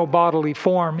had no bodily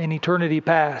form in eternity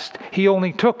past. He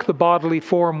only took the bodily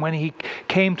form when he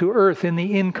came to earth in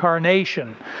the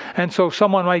incarnation. And so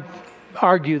someone might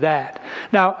argue that.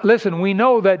 Now, listen, we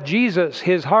know that Jesus,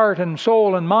 his heart and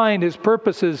soul and mind, his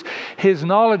purposes, his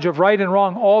knowledge of right and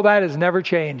wrong, all that has never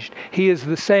changed. He is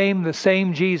the same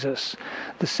Jesus.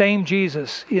 The same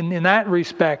Jesus in that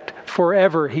respect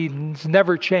forever. He's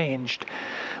never changed.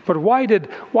 But why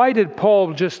did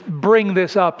Paul just bring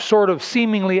this up sort of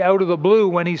seemingly out of the blue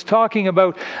when he's talking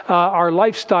about our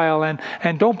lifestyle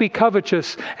and don't be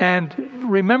covetous and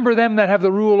remember them that have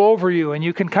the rule over you? And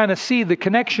you can kind of see the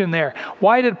connection there.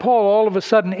 Why did Paul all of a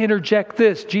sudden interject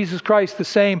this, Jesus Christ the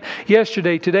same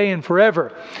yesterday, today, and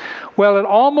forever? Well, it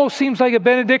almost seems like a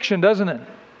benediction, doesn't it?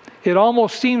 It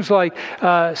almost seems like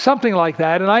something like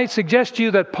that. And I suggest to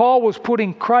you that Paul was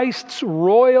putting Christ's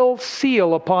royal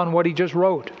seal upon what he just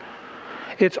wrote.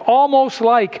 It's almost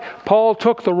like Paul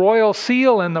took the royal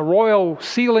seal and the royal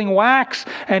sealing wax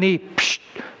and he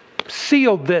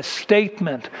sealed this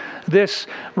statement.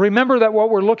 Remember that what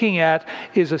we're looking at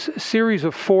is a series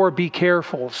of 4 be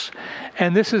carefuls.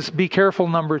 And this is be careful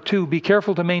number 2. Be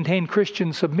careful to maintain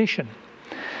Christian submission.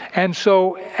 And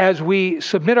so as we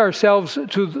submit ourselves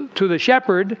to the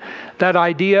shepherd, that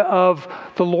idea of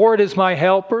the Lord is my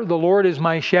helper, the Lord is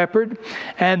my shepherd,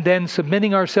 and then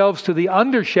submitting ourselves to the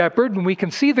under shepherd, and we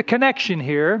can see the connection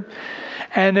here.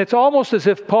 And it's almost as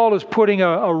if Paul is putting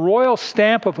a royal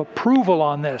stamp of approval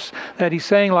on this, that he's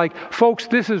saying like, folks,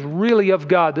 this is really of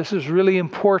God. This is really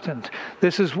important.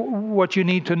 This is what you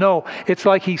need to know. It's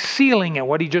like he's sealing it,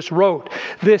 what he just wrote.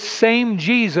 This same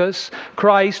Jesus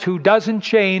Christ who doesn't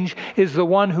change is the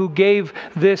one who gave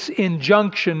this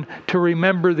injunction to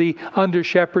remember the under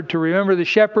shepherd, to remember the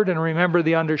shepherd and remember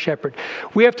the under shepherd.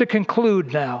 We have to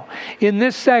conclude now. In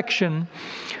this section,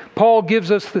 Paul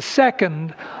gives us the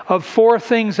second of 4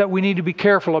 things that we need to be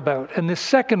careful about. And the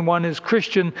second one is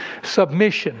Christian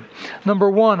submission. Number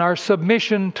 1, our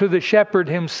submission to the shepherd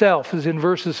himself is in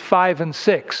verses 5 and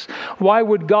 6. Why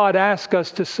would God ask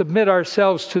us to submit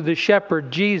ourselves to the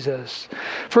shepherd, Jesus?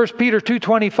 1 Peter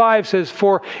 2:25 says,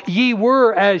 "For ye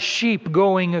were as sheep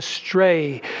going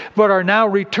astray, but are now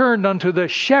returned unto the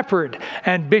shepherd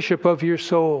and bishop of your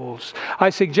souls."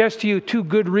 I suggest to you 2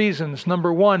 good reasons.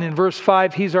 Number 1, in verse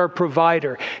 5, He's our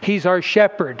provider. He's our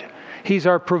shepherd. He's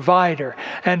our provider.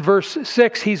 And verse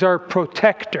 6, He's our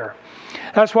protector.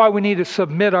 That's why we need to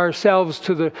submit ourselves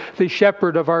to the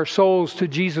shepherd of our souls, to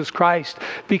Jesus Christ,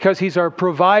 because He's our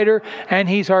provider and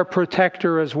He's our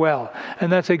protector as well.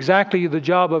 And that's exactly the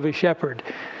job of a shepherd.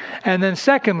 And then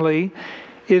secondly,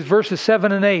 is verses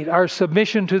 7 and 8, our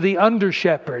submission to the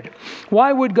under-shepherd.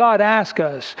 Why would God ask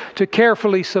us to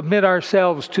carefully submit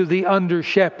ourselves to the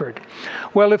under-shepherd?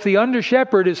 Well, if the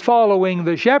under-shepherd is following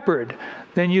the shepherd,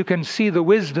 then you can see the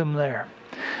wisdom there.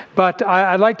 But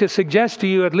I'd like to suggest to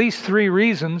you at least 3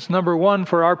 reasons. Number 1,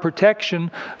 for our protection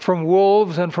from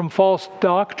wolves and from false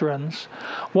doctrines.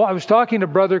 Well, I was talking to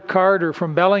Brother Carter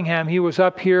from Bellingham. He was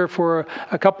up here for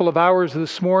a couple of hours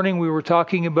this morning. We were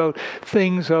talking about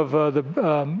things of the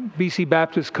BC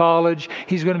Baptist College.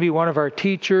 He's going to be one of our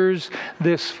teachers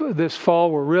this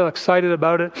fall. We're real excited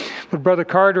about it. But Brother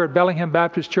Carter at Bellingham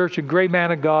Baptist Church, a great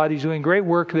man of God. He's doing great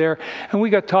work there. And we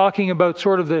got talking about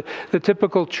sort of the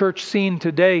typical church scene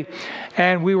today.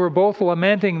 And we were both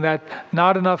lamenting that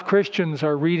not enough Christians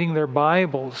are reading their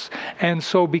Bibles. And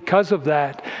so because of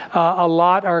that, a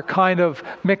lot are kind of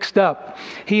mixed up.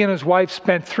 He and his wife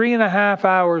spent 3.5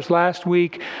 hours last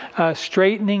week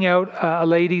straightening out a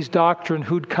lady's doctrine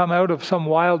who'd come out of some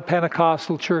wild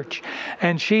Pentecostal church.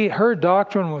 And her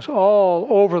doctrine was all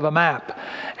over the map.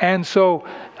 And so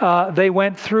they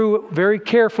went through very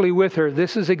carefully with her.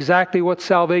 This is exactly what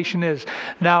salvation is.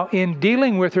 Now, in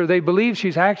dealing with her, they believe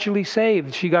she's actually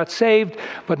saved. She got saved,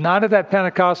 but not at that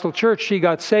Pentecostal church. She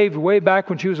got saved way back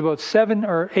when she was about 7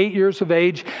 or 8 years of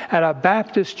age at a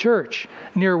Baptist church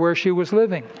near where she was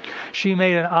living. She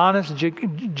made an honest,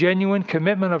 genuine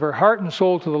commitment of her heart and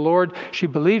soul to the Lord. She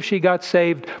believed she got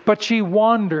saved, but she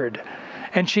wandered.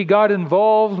 And she got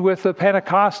involved with the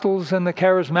Pentecostals and the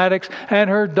Charismatics, and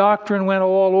her doctrine went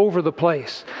all over the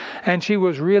place. And she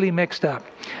was really mixed up.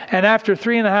 And after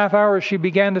 3.5 hours, she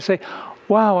began to say,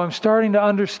 "Wow, I'm starting to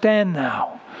understand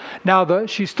now." Now,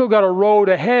 she's still got a road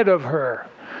ahead of her.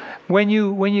 When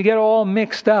you get all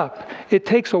mixed up, it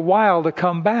takes a while to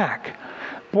come back.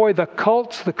 Boy, the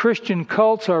Christian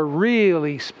cults are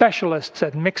really specialists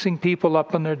at mixing people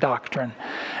up in their doctrine.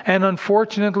 And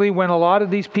unfortunately, when a lot of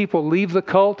these people leave the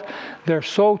cult, they're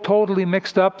so totally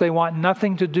mixed up, they want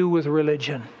nothing to do with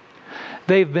religion.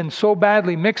 They've been so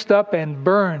badly mixed up and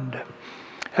burned.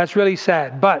 That's really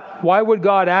sad. But why would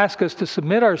God ask us to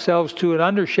submit ourselves to an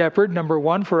under-shepherd? Number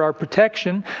 1, for our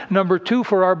protection. Number 2,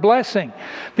 for our blessing.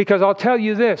 Because I'll tell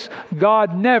you this,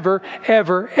 God never,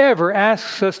 ever, ever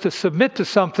asks us to submit to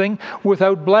something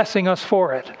without blessing us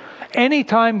for it.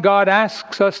 Anytime God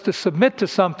asks us to submit to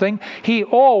something, He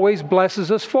always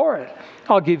blesses us for it.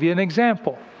 I'll give you an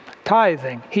example.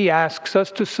 Tithing. He asks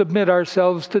us to submit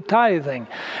ourselves to tithing.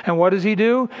 And what does He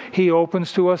do? He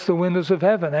opens to us the windows of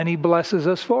heaven and He blesses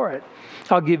us for it.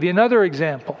 I'll give you another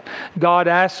example. God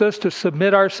asks us to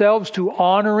submit ourselves to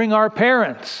honoring our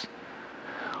parents.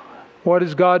 What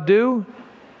does God do?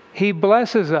 He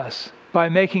blesses us by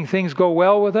making things go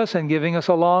well with us and giving us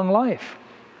a long life.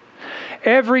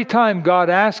 Every time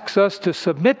God asks us to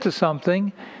submit to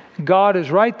something, God is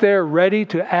right there ready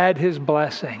to add His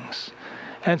blessings.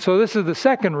 And so this is the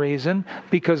second reason,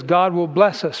 because God will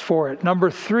bless us for it.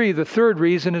 Number 3, the third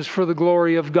reason is for the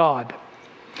glory of God.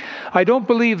 I don't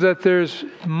believe that there's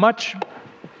much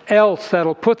else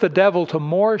that'll put the devil to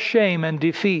more shame and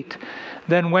defeat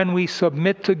than when we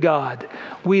submit to God.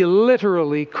 We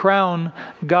literally crown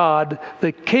God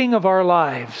the King of our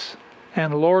lives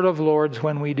and Lord of Lords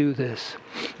when we do this.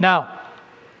 Now,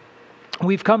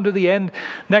 we've come to the end.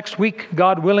 Next week,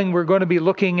 God willing, we're going to be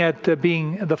looking at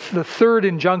being the third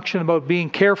injunction about being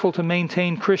careful to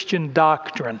maintain Christian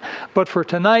doctrine. But for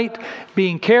tonight,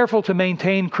 being careful to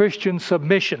maintain Christian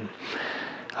submission.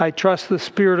 I trust the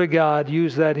Spirit of God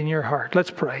use that in your heart. Let's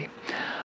pray.